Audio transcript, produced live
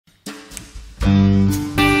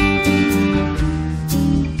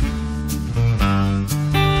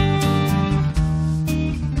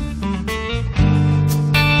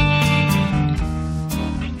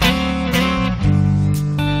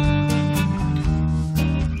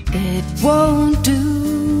won't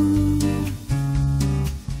do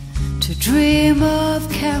to dream of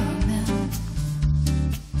caramel,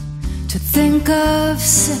 to think of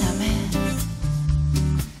cinnamon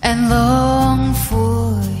and long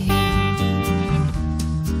for you.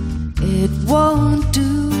 It won't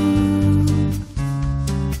do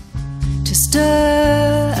to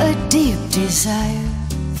stir a deep desire,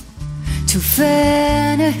 to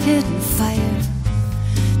fan a hidden fire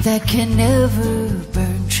that can never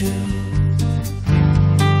burn true.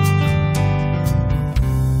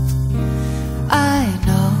 I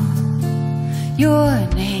know your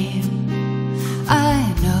name,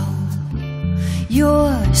 I know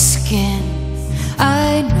your skin,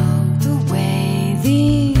 I know the way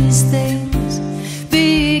these things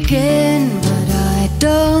begin, but I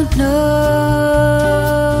don't know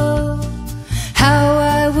how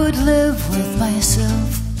I would live with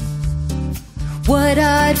myself, what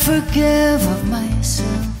I'd forgive of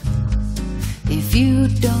myself if you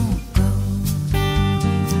don't go.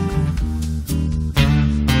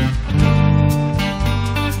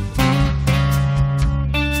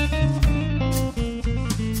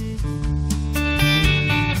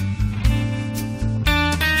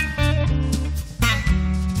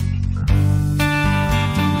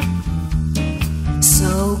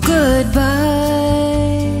 So goodbye,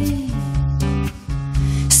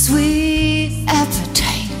 sweet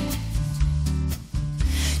appetite.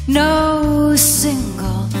 No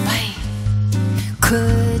single bite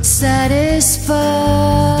could satisfy.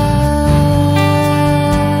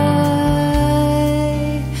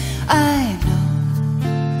 I know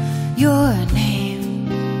your name,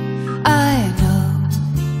 I know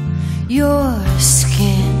your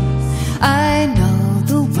skin, I know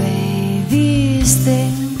the way these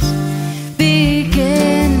things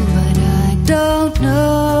begin, but I don't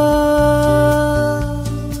know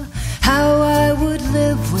how I would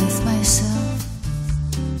live with myself,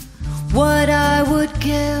 what I would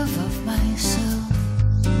give of myself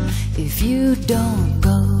if you don't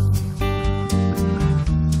go.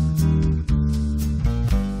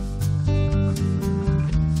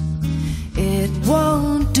 It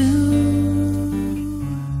won't do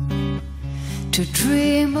to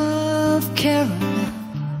dream of caramel,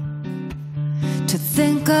 to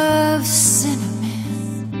think of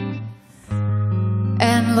cinnamon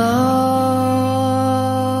and long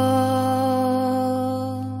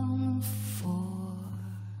for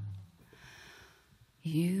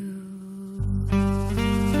you.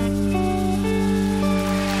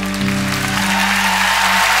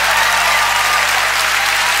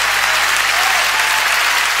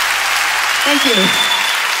 Thank you.